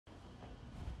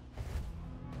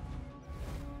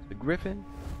The griffin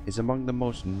is among the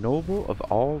most noble of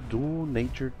all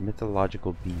dual-natured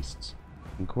mythological beasts,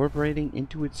 incorporating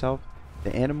into itself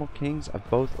the animal kings of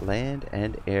both land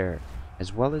and air,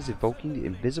 as well as evoking the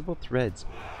invisible threads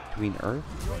between earth,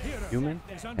 human,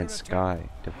 and sky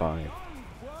divine.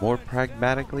 More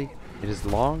pragmatically, it has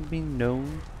long been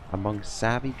known among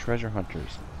savvy treasure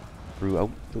hunters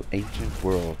throughout the ancient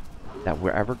world that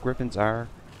wherever griffins are,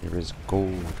 there is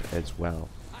gold as well.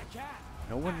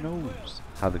 No one knows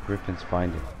how the griffins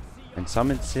find it, and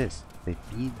some insist they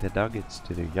feed the nuggets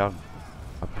to their young.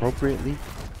 Appropriately,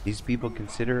 these people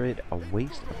consider it a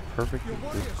waste of perfectly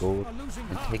good gold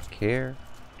and take care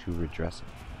to redress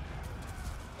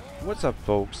it. What's up,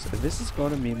 folks? This is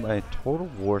going to be my Total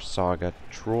War Saga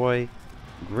Troy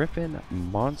Griffin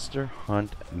Monster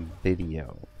Hunt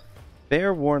video.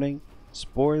 Fair warning,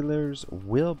 spoilers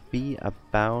will be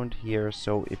abound here,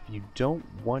 so if you don't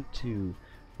want to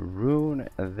ruin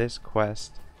this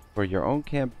quest for your own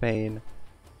campaign,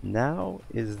 now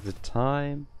is the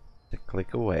time to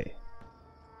click away.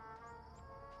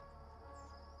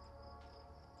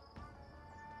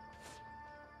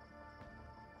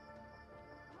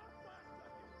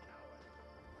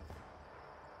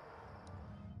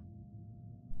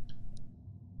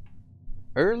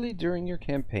 Early during your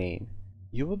campaign,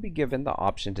 you will be given the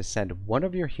option to send one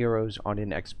of your heroes on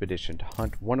an expedition to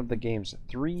hunt one of the game's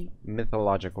 3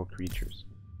 mythological creatures.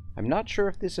 I'm not sure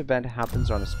if this event happens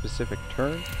on a specific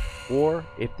turn, or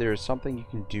if there is something you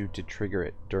can do to trigger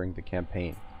it during the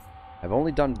campaign. I've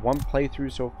only done one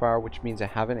playthrough so far, which means I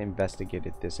haven't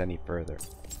investigated this any further.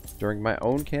 During my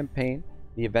own campaign,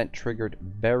 the event triggered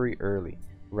very early,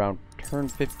 around turn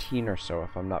 15 or so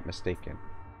if I'm not mistaken.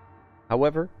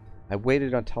 However, I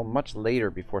waited until much later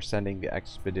before sending the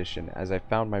expedition, as I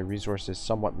found my resources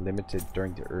somewhat limited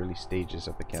during the early stages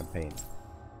of the campaign.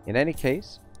 In any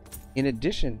case, in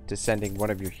addition to sending one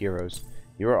of your heroes,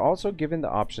 you are also given the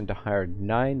option to hire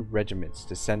 9 regiments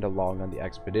to send along on the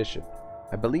expedition.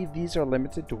 I believe these are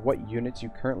limited to what units you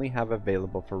currently have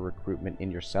available for recruitment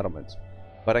in your settlements,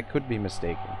 but I could be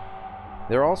mistaken.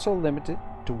 They're also limited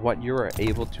to what you are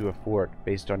able to afford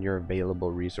based on your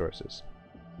available resources.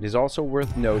 It is also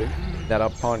worth noting that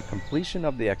upon completion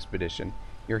of the expedition,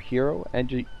 your hero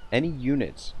and any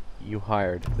units you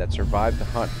hired that survived the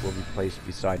hunt will be placed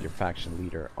beside your faction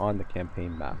leader on the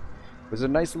campaign map. It was a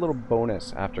nice little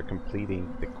bonus after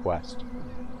completing the quest.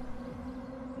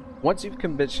 Once you've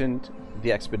commissioned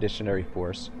the expeditionary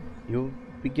force, you'll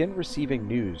begin receiving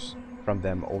news from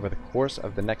them over the course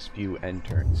of the next few end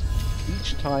turns.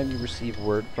 Each time you receive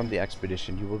word from the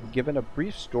expedition, you will be given a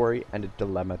brief story and a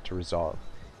dilemma to resolve.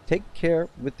 Take care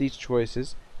with these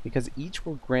choices, because each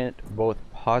will grant both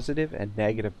positive and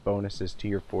negative bonuses to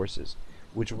your forces,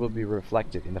 which will be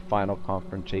reflected in the final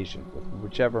confrontation with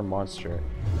whichever monster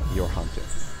you're hunting.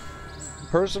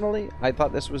 Personally, I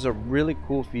thought this was a really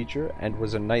cool feature and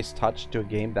was a nice touch to a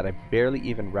game that I barely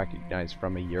even recognized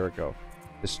from a year ago.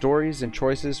 The stories and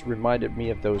choices reminded me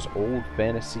of those old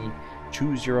fantasy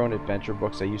choose-your-own-adventure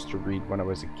books I used to read when I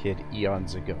was a kid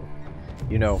eons ago.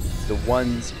 You know, the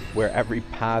ones where every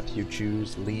path you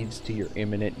choose leads to your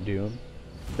imminent doom.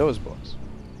 Those books.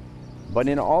 But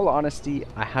in all honesty,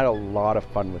 I had a lot of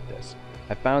fun with this.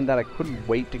 I found that I couldn't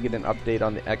wait to get an update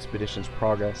on the expedition's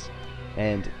progress,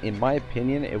 and in my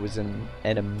opinion, it was an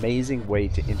amazing way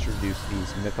to introduce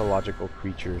these mythological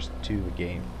creatures to the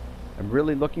game. I'm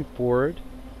really looking forward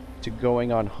to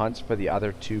going on hunts for the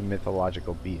other 2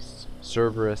 mythological beasts,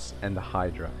 Cerberus and the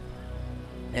Hydra.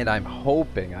 And I'm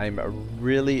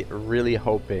really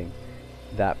hoping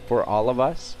that for all of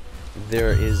us,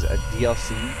 there is a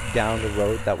DLC down the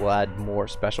road that will add more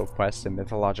special quests and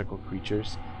mythological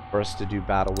creatures for us to do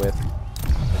battle with.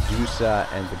 Medusa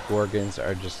and the Gorgons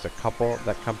are just a couple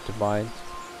that come to mind.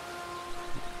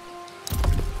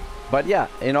 But yeah,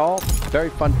 in all, very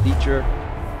fun feature,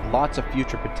 lots of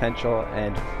future potential,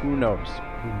 and who knows,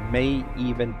 we may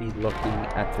even be looking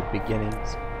at the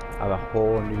beginnings of a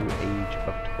whole new age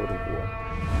of Total War,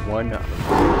 one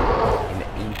in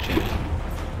ancient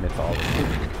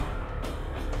mythology.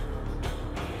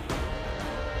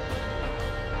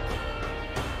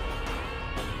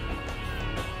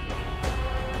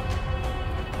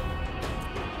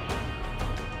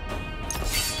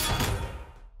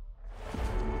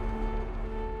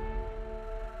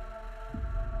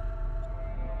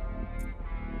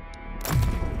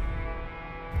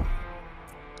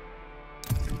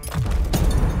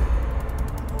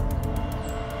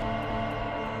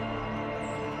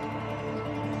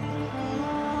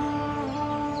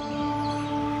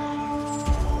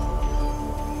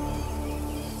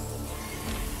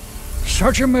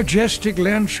 Such a majestic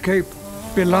landscape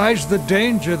belies the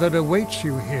danger that awaits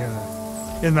you here,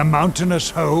 in the mountainous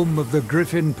home of the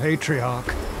Griffin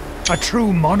Patriarch, a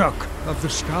true monarch of the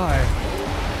sky.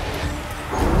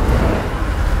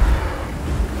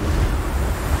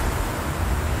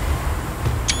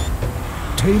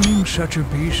 Taming such a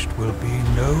beast will be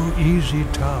no easy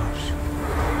task.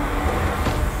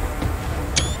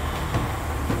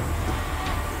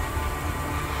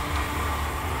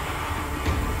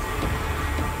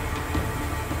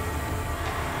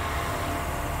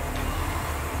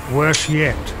 Worse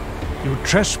yet, you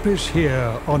trespass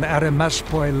here on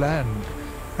Arimaspoi land,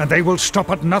 and they will stop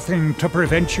at nothing to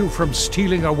prevent you from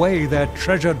stealing away their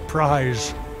treasured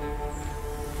prize.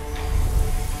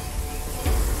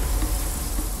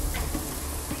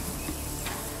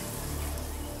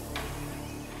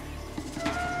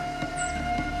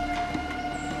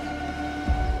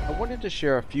 I wanted to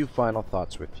share a few final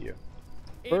thoughts with you.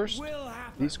 First,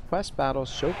 these quest battles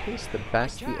showcase the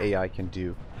best the AI can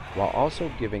do, while also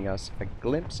giving us a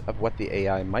glimpse of what the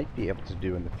AI might be able to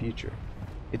do in the future.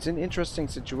 It's an interesting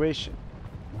situation,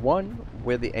 one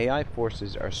where the AI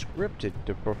forces are scripted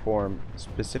to perform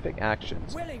specific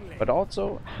actions, but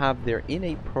also have their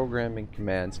innate programming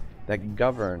commands that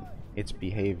govern its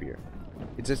behavior.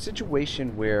 It's a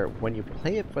situation where when you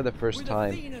play it for the first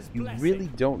time, you really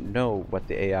don't know what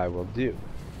the AI will do.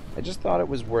 I just thought it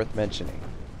was worth mentioning.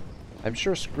 I'm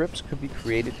sure scripts could be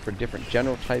created for different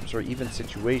general types or even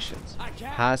situations.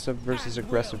 Passive versus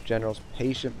aggressive generals,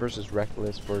 patient versus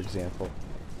reckless, for example.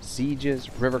 Sieges,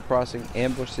 river crossing,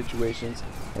 ambush situations,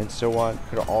 and so on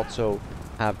could also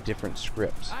have different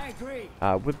scripts.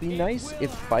 Would be nice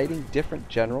if fighting different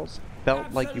generals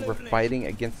felt like you were fighting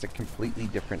against a completely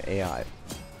different AI.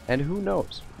 And who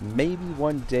knows, maybe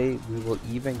one day we will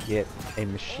even get a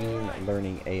machine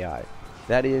learning AI.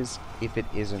 That is, if it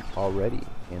isn't already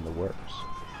in the works.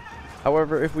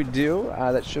 However, if we do,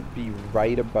 that should be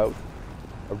right about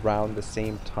around the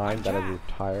same time that I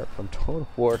retire from Total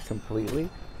War completely.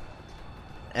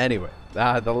 Anyway,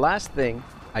 the last thing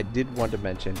I did want to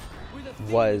mention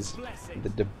was the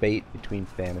debate between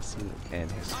fantasy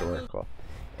and historical.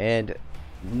 And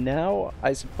now,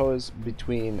 I suppose,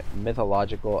 between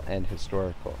mythological and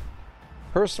historical.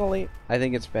 Personally, I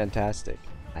think it's fantastic.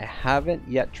 I haven't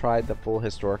yet tried the full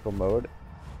historical mode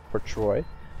for Troy,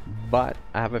 but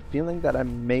I have a feeling that I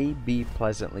may be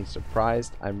pleasantly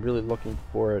surprised. I'm really looking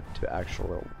forward to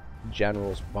actual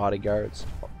generals, bodyguards,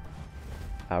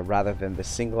 rather than the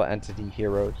single entity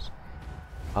heroes.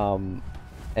 And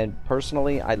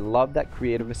personally, I love that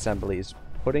Creative Assembly is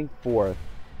putting forth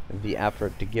the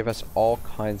effort to give us all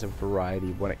kinds of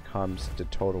variety when it comes to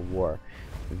Total War.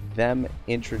 Them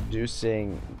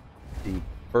introducing the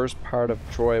first part of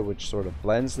Troy, which sort of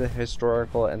blends the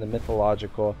historical and the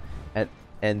mythological,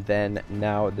 and then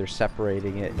now they're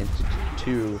separating it into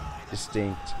two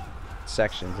distinct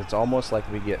sections. It's almost like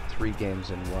we get 3 games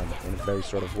in one in a very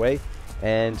sort of way.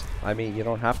 And I mean, you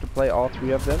don't have to play all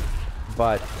 3 of them,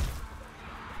 but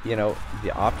you know,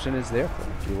 the option is there for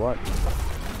you if you want.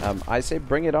 I say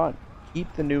bring it on.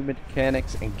 Keep the new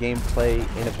mechanics and gameplay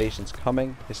innovations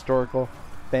coming. Historical,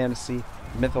 fantasy,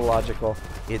 mythological,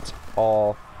 it's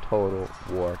all Total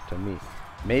War to me.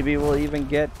 Maybe we'll even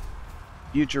get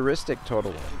futuristic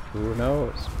Total War. Who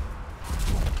knows?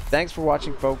 Thanks for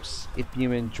watching, folks. If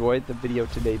you enjoyed the video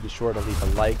today, be sure to leave a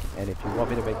like, and if you want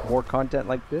me to make more content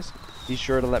like this, be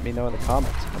sure to let me know in the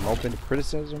comments. I'm open to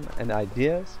criticism and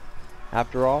ideas.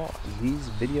 After all, these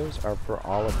videos are for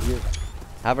all of you.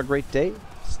 Have a great day,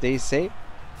 stay safe,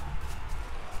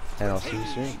 and I'll see you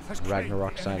soon.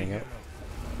 Ragnarok signing out.